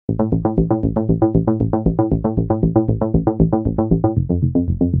Hi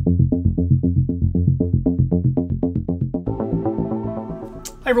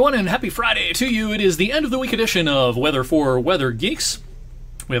everyone, and happy Friday to you. It is the end of the week edition of Weather for Weather Geeks.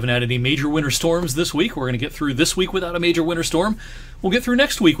 We haven't had any major winter storms this week. We're going to get through this week without a major winter storm. We'll get through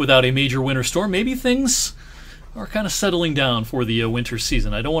next week without a major winter storm. Maybe things are kind of settling down for the winter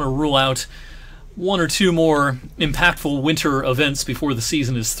season. I don't want to rule out one or two more impactful winter events before the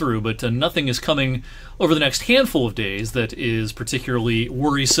season is through, but nothing is coming over the next handful of days that is particularly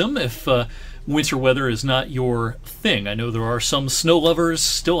worrisome if winter weather is not your thing. I know there are some snow lovers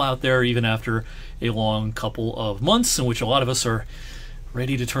still out there even after a long couple of months in which a lot of us are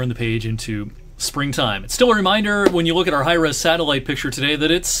ready to turn the page into springtime. It's still a reminder when you look at our high-res satellite picture today that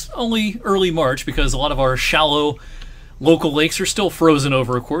it's only early March because a lot of our shallow local lakes are still frozen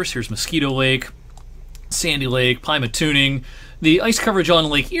over, of course. Here's Mosquito Lake, Sandy Lake, Pymatuning. The ice coverage on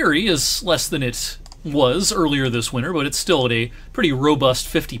Lake Erie is less than it was earlier this winter, but it's still at a pretty robust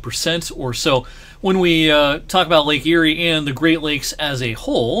 50% or so. When we talk about Lake Erie and the Great Lakes as a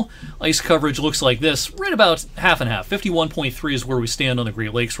whole, ice coverage looks like this, right about half and half. 51.3 is where we stand on the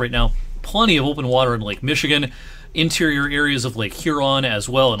Great Lakes right now. Plenty of open water in Lake Michigan, interior areas of Lake Huron as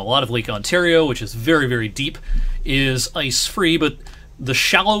well, and a lot of Lake Ontario, which is very, very deep, is ice-free, but the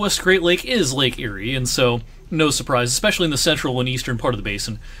shallowest Great Lake is Lake Erie, and so no surprise, especially in the central and eastern part of the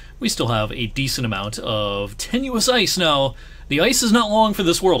basin, we still have a decent amount of tenuous ice. Now, the ice is not long for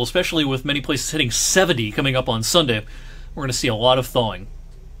this world, especially with many places hitting 70 coming up on Sunday. We're going to see a lot of thawing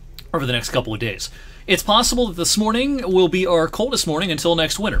over the next couple of days. It's possible that this morning will be our coldest morning until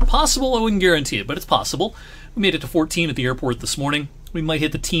next winter. Possible, I wouldn't guarantee it, but it's possible. We made it to 14 at the airport this morning. We might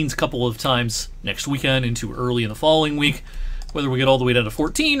hit the teens a couple of times next weekend into early in the following week. Whether we get all the way down to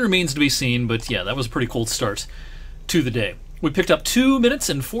 14 remains to be seen, but yeah, that was a pretty cold start to the day. We picked up 2 minutes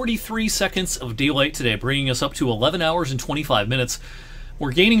and 43 seconds of daylight today, bringing us up to 11 hours and 25 minutes.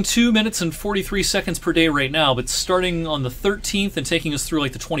 We're gaining 2 minutes and 43 seconds per day right now, but starting on the 13th and taking us through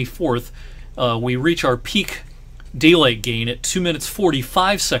like the 24th, we reach our peak daylight gain at 2 minutes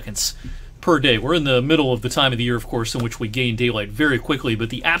 45 seconds per day. We're in the middle of the time of the year, of course, in which we gain daylight very quickly, but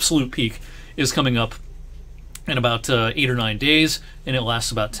the absolute peak is coming up in about 8 or 9 days, and it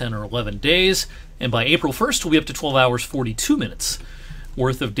lasts about 10 or 11 days. And by April 1st, we'll be up to 12 hours, 42 minutes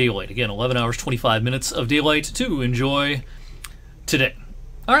worth of daylight. Again, 11 hours, 25 minutes of daylight to enjoy today.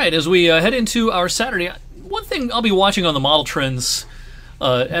 All right, as we head into our Saturday, one thing I'll be watching on the model trends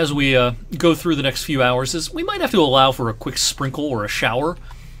as we go through the next few hours is we might have to allow for a quick sprinkle or a shower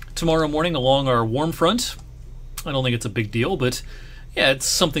tomorrow morning along our warm front. I don't think it's a big deal, but yeah, it's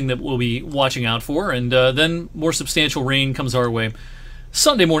something that we'll be watching out for, and then more substantial rain comes our way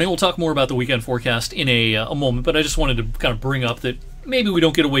Sunday morning. We'll talk more about the weekend forecast in a moment, but I just wanted to kind of bring up that maybe we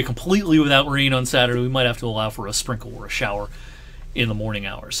don't get away completely without rain on Saturday. We might have to allow for a sprinkle or a shower in the morning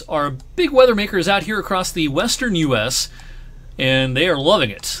hours. Our big weather maker is out here across the western U.S., and they are loving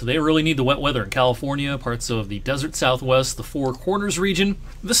it. They really need the wet weather in California, parts of the desert Southwest, the Four Corners region.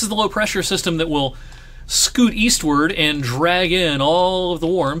 This is the low-pressure system that will scoot eastward and drag in all of the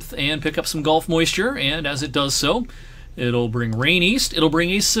warmth and pick up some Gulf moisture, and as it does so, it'll bring rain east. It'll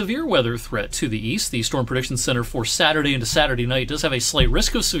bring a severe weather threat to the east. The Storm Prediction Center for Saturday into Saturday night does have a slight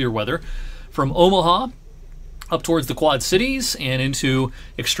risk of severe weather from Omaha up towards the Quad Cities and into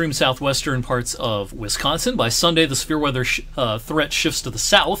extreme southwestern parts of Wisconsin. By Sunday, the severe weather threat shifts to the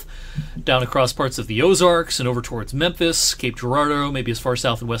south, down across parts of the Ozarks and over towards Memphis, Cape Girardeau, maybe as far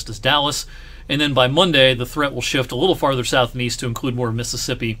south and west as Dallas. And then by Monday, the threat will shift a little farther south and east to include more of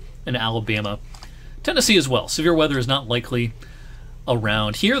Mississippi and Alabama. Tennessee as well. Severe weather is not likely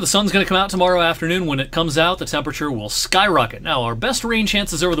around here. The sun's going to come out tomorrow afternoon. When it comes out, the temperature will skyrocket. Now, our best rain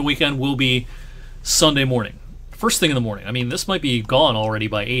chances over the weekend will be Sunday morning. First thing in the morning. I mean, this might be gone already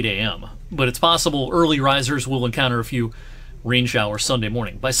by 8 a.m., but it's possible early risers will encounter a few rain showers Sunday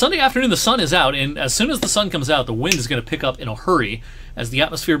morning. By Sunday afternoon, the sun is out, and as soon as the sun comes out, the wind is going to pick up in a hurry as the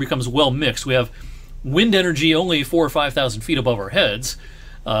atmosphere becomes well mixed. We have wind energy only 4,000 or 5,000 feet above our heads.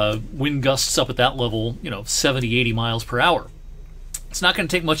 Wind gusts up at that level, 70, 80 miles per hour. It's not going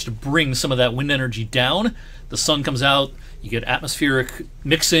to take much to bring some of that wind energy down. The sun comes out, you get atmospheric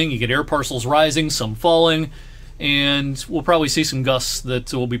mixing, you get air parcels rising, some falling, and we'll probably see some gusts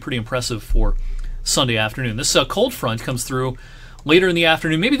that will be pretty impressive for Sunday afternoon. This cold front comes through later in the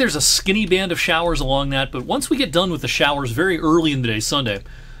afternoon. Maybe there's a skinny band of showers along that, but once we get done with the showers very early in the day Sunday,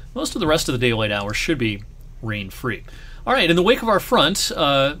 most of the rest of the daylight hours should be rain-free. All right, in the wake of our front,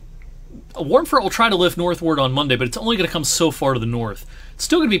 a warm front will try to lift northward on Monday, but it's only going to come so far to the north. It's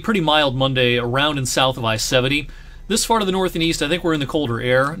still going to be pretty mild Monday around and south of I-70. This far to the north and east, I think we're in the colder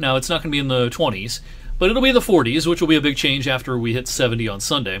air. Now, it's not going to be in the 20s, but it'll be the 40s, which will be a big change after we hit 70 on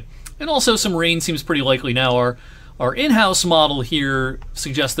Sunday. And also some rain seems pretty likely now. Our in-house model here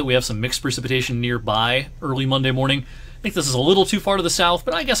suggests that we have some mixed precipitation nearby early Monday morning. I think this is a little too far to the south,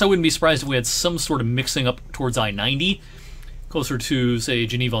 but I guess I wouldn't be surprised if we had some sort of mixing up towards I-90, closer to, say,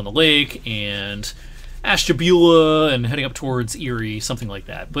 Geneva on the Lake and Ashtabula and heading up towards Erie, something like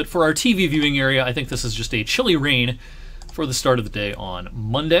that. But for our TV viewing area, I think this is just a chilly rain for the start of the day on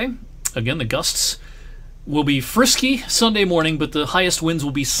Monday. Again, the gusts will be frisky Sunday morning, but the highest winds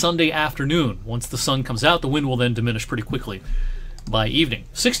will be Sunday afternoon. Once the sun comes out, the wind will then diminish pretty quickly by evening.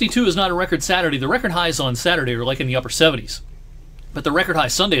 62 is not a record Saturday. The record highs on Saturday are like in the upper 70s. But the record high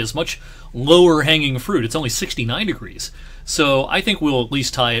Sunday is much lower hanging fruit. It's only 69 degrees. So I think we'll at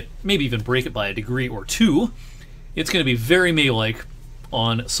least tie it, maybe even break it by a degree or two. It's going to be very May-like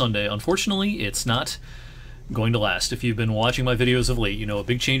on Sunday. Unfortunately, it's not going to last. If you've been watching my videos of late, you know a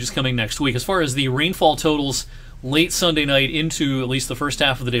big change is coming next week. As far as the rainfall totals late Sunday night into at least the first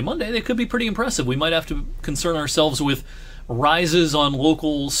half of the day Monday, they could be pretty impressive. We might have to concern ourselves with rises on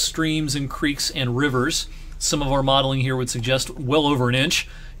local streams and creeks and rivers. Some of our modeling here would suggest well over an inch.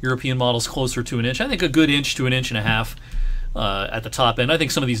 European models closer to an inch. I think a good inch to an inch and a half at the top end. I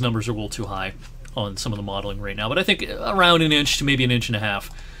think some of these numbers are a little too high on some of the modeling right now, but I think around an inch to maybe an inch and a half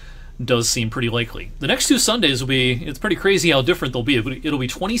does seem pretty likely. The next two Sundays will be, it's pretty crazy how different they'll be. It'll be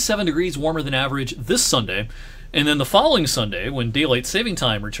 27 degrees warmer than average this Sunday, and then the following Sunday, when daylight saving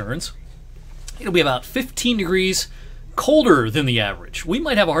time returns, it'll be about 15 degrees colder than the average. We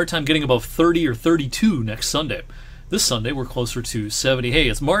might have a hard time getting above 30 or 32 next Sunday. This Sunday, we're closer to 70. Hey,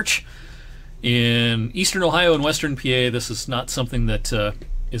 it's March in eastern Ohio and western PA. This is not something that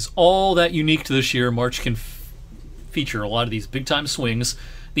is all that unique to this year. March can feature a lot of these big-time swings.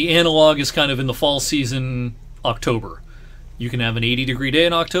 The analog is kind of in the fall season, October. You can have an 80-degree day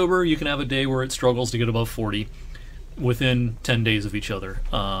in October. You can have a day where it struggles to get above 40 within 10 days of each other.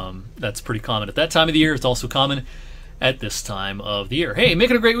 That's pretty common at that time of the year. It's also common at this time of the year. Hey, make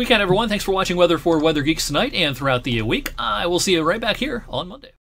it a great weekend, everyone. Thanks for watching Weather for Weather Geeks tonight and throughout the week. I will see you right back here on Monday.